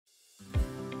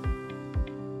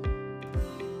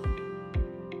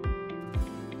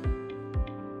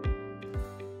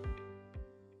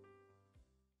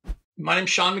My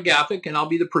name's Sean McGaffick, and I'll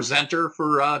be the presenter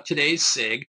for today's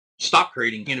SIG. Stop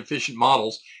creating inefficient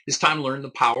models. It's time to learn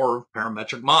the power of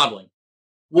parametric modeling.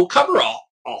 We'll cover a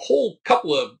whole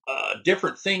couple of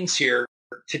different things here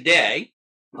today.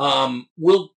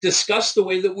 We'll discuss the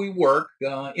way that we work,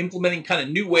 implementing kind of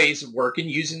new ways of working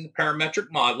using the parametric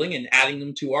modeling and adding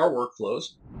them to our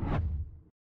workflows.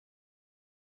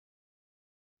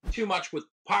 Too much with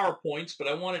PowerPoints, but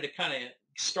I wanted to kind of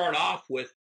start off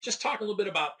with just talk a little bit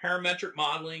about parametric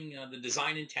modeling, the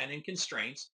design intent and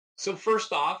constraints. So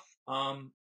first off,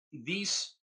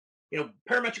 parametric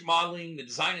modeling, the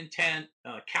design intent,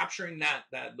 capturing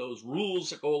those rules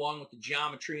that go along with the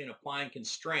geometry and applying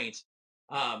constraints,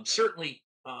 certainly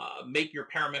make your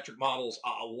parametric models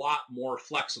a lot more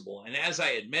flexible. And as I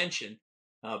had mentioned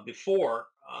before,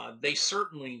 they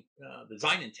certainly, the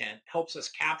design intent helps us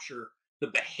capture the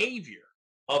behavior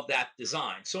of that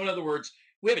design. So in other words,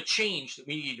 we have a change that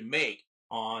we need to make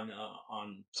on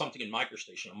something in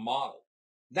MicroStation, a model.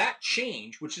 That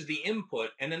change, which is the input,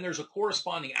 and then there's a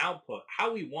corresponding output,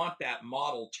 how we want that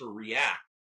model to react.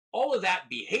 All of that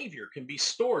behavior can be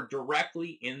stored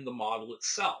directly in the model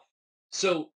itself.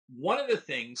 So one of the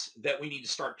things that we need to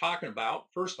start talking about,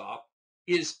 first off,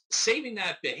 is saving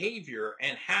that behavior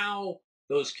and how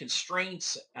those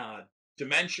constraints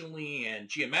dimensionally and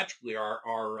geometrically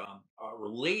are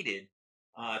related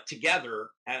together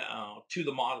to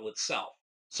the model itself.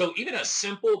 So even a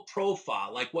simple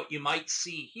profile like what you might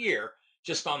see here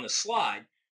just on the slide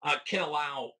can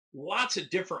allow lots of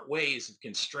different ways of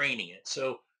constraining it.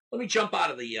 So let me jump out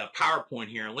of the PowerPoint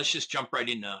here and let's just jump right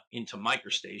into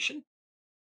MicroStation.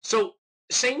 So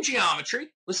same geometry.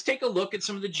 Let's take a look at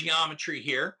some of the geometry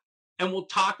here and we'll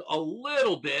talk a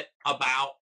little bit about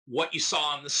what you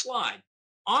saw on the slide.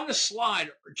 On the slide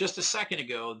just a second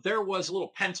ago, there was a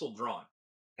little pencil drawn.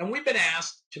 And we've been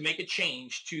asked to make a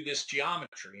change to this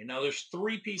geometry. And now there's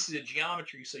 3 pieces of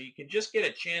geometry, so you can just get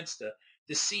a chance to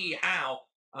see how,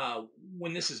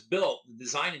 when this is built, the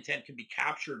design intent can be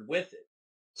captured with it.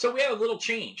 So we have a little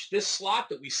change. This slot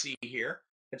that we see here,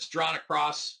 that's drawn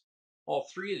across all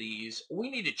 3 of these, we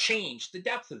need to change the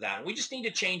depth of that. And we just need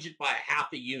to change it by a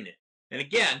half a unit. And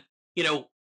again,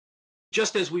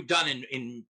 just as we've done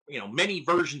in many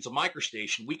versions of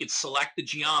MicroStation, we could select the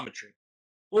geometry.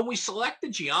 When we select the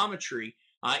geometry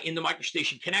in the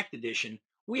MicroStation Connect Edition,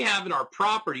 we have in our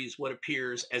properties what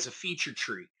appears as a feature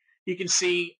tree. You can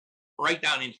see right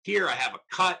down in here, I have a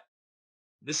cut.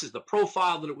 This is the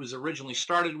profile that it was originally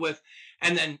started with,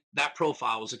 and then that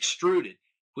profile was extruded.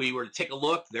 If we were to take a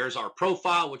look, there's our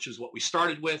profile, which is what we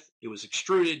started with. It was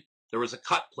extruded. There was a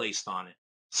cut placed on it.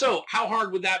 So how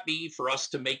hard would that be for us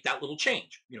to make that little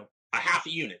change? A half a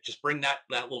unit, just bring that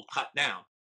little cut down.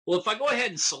 Well, if I go ahead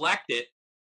and select it,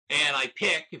 and I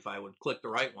pick, if I would click the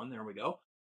right one, there we go,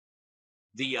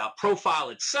 the profile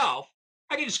itself,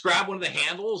 I can just grab one of the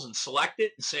handles and select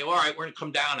it and say, all right, we're going to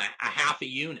come down a half a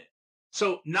unit.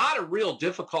 So not a real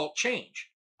difficult change.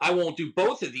 I won't do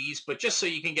both of these, but just so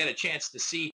you can get a chance to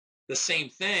see the same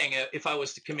thing, if I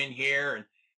was to come in here and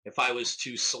if I was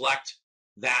to select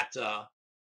that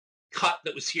cut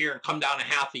that was here and come down a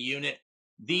half a unit,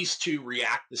 these 2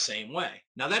 react the same way.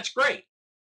 Now that's great.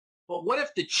 But what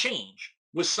if the change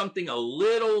was something a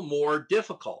little more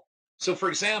difficult? So for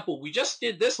example, we just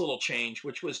did this little change,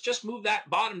 which was just move that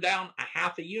bottom down a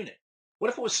half a unit.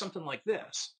 What if it was something like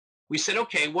this? We said,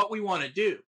 okay, what we want to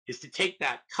do is to take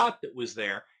that cut that was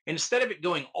there, and instead of it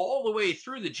going all the way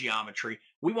through the geometry,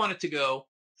 we want it to go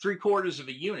 3/4 of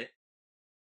a unit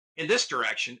in this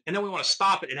direction, and then we want to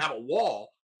stop it and have a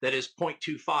wall that is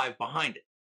 0.25 behind it.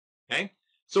 Okay,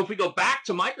 so if we go back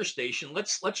to MicroStation,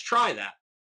 let's try that.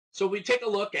 So we take a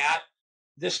look at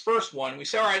this first one. We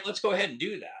say, all right, let's go ahead and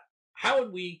do that. How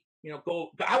would we,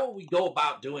 how would we go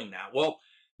about doing that? Well,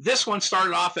 this one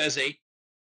started off as a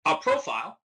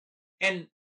profile, and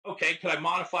okay, could I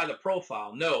modify the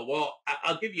profile? No. Well,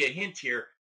 I'll give you a hint here.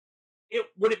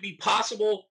 Would it be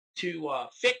possible to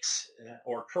fix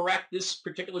or correct this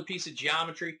particular piece of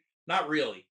geometry? Not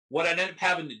really. What I'd end up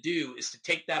having to do is to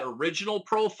take that original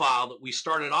profile that we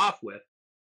started off with.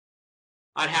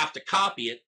 I'd have to copy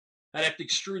it. I'd have to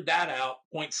extrude that out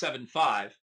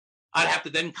 0.75. I'd have to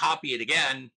then copy it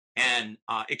again and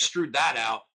extrude that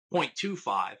out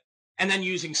 0.25. And then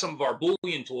using some of our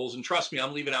Boolean tools, and trust me,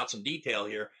 I'm leaving out some detail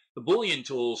here, the Boolean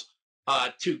tools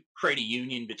to create a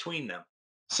union between them.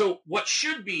 So what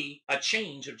should be a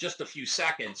change of just a few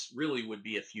seconds really would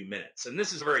be a few minutes. And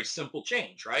this is a very simple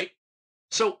change, right?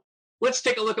 So let's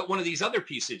take a look at one of these other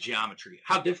pieces of geometry.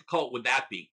 How difficult would that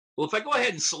be? Well, if I go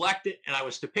ahead and select it and I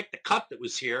was to pick the cut that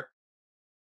was here,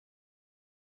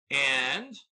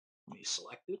 and let me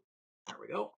select it. There we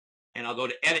go. and I'll go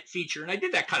to edit feature, and I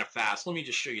did that kind of fast. Let me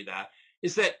just show you that.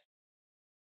 Is that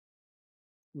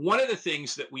one of the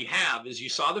things that we have is, you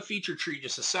saw the feature tree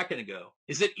just a second ago,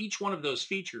 is that each one of those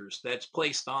features that's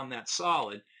placed on that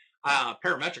solid,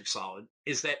 parametric solid,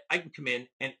 is that I can come in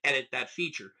and edit that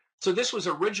feature. So this was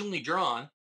originally drawn,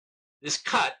 this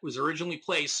cut was originally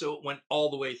placed so it went all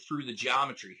the way through the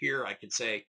geometry. Here I could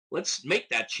say, let's make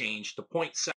that change to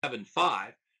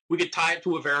 0.75. We could tie it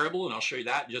to a variable, and I'll show you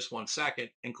that in just 1 second,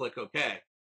 and click OK.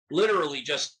 Literally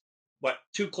just,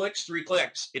 2 clicks, 3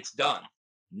 clicks, it's done.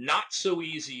 Not so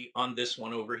easy on this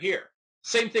one over here.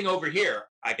 Same thing over here.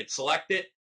 I could select it.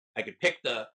 I could pick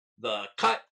the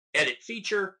cut, edit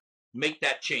feature, make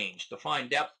that change. Define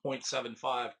depth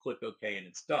 0.75, click OK, and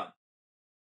it's done.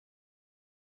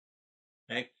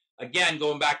 Okay. Again,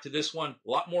 going back to this one,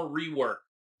 a lot more rework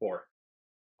for it.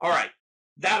 All right.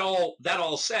 That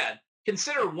all said,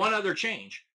 consider one other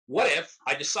change. What if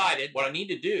I decided what I need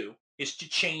to do is to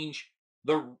change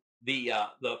the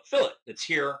fillet that's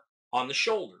here on the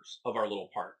shoulders of our little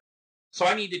part. So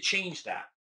I need to change that.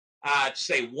 To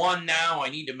say 1 now, I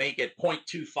need to make it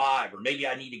 0.25, or maybe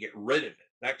I need to get rid of it,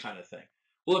 that kind of thing.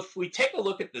 Well, if we take a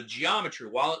look at the geometry,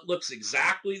 while it looks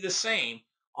exactly the same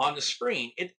on the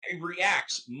screen, it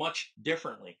reacts much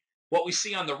differently. What we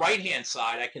see on the right-hand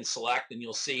side, I can select, and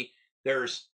you'll see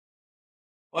there's,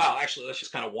 well, actually, let's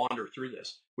just kind of wander through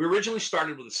this. We originally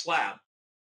started with a slab.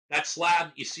 That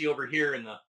slab you see over here in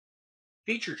the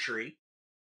feature tree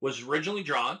was originally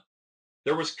drawn.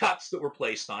 There was cuts that were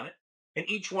placed on it, and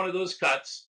each one of those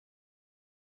cuts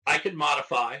I could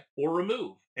modify or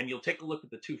remove. And you'll take a look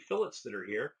at the 2 fillets that are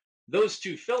here. Those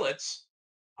 2 fillets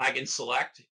I can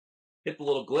select, hit the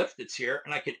little glyph that's here,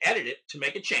 and I can edit it to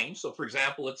make a change. So for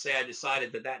example, let's say I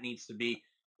decided that that needs to be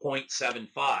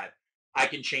 0.75. I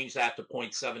can change that to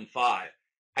 0.75.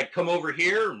 I'd come over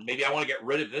here, and maybe I want to get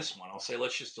rid of this one. I'll say,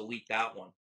 let's just delete that one.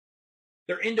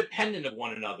 They're independent of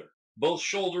one another. Both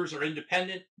shoulders are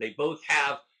independent. They both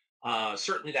have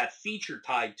certainly that feature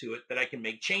tied to it that I can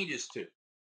make changes to.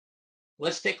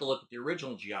 Let's take a look at the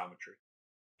original geometry.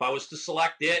 If I was to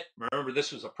select it, remember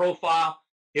this was a profile.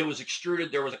 It was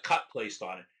extruded. There was a cut placed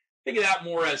on it. Think of that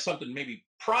more as something maybe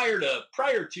prior to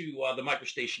the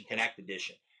MicroStation Connect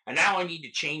edition. And now I need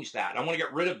to change that. I want to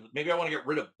get rid of, maybe I want to get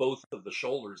rid of both of the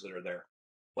shoulders that are there.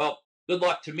 Well, good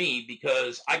luck to me,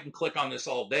 because I can click on this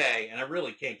all day and I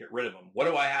really can't get rid of them. What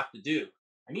do I have to do?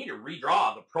 I need to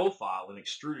redraw the profile and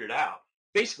extrude it out.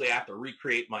 Basically, I have to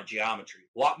recreate my geometry.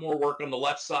 A lot more work on the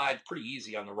left side, pretty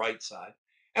easy on the right side.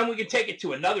 And we can take it to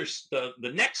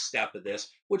the next step of this,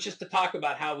 which is to talk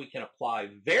about how we can apply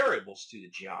variables to the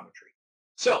geometry.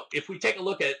 So if we take a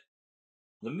look at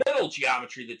the middle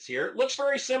geometry that's here, it looks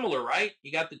very similar, right?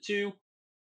 You got the 2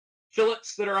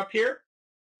 fillets that are up here.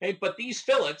 Okay, but these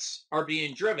fillets are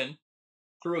being driven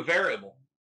through a variable.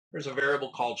 There's a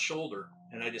variable called shoulder,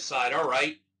 and I decide, all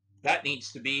right, that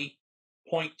needs to be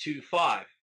 0.25,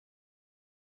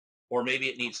 or maybe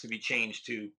it needs to be changed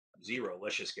to 0.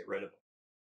 Let's just get rid of it.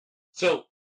 So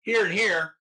here and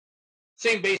here,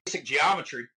 same basic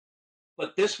geometry,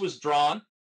 but this was drawn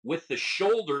with the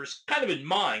shoulders kind of in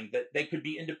mind, that they could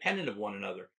be independent of one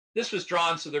another. This was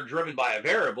drawn so they're driven by a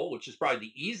variable, which is probably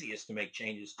the easiest to make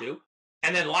changes to.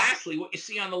 And then lastly, what you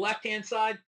see on the left-hand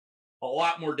side, a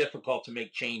lot more difficult to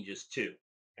make changes to.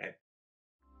 Okay.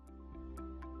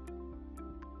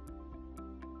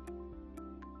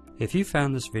 If you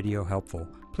found this video helpful,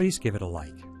 please give it a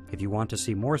like. If you want to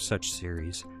see more such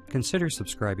series, consider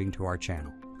subscribing to our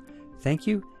channel. Thank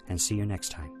you, and see you next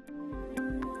time.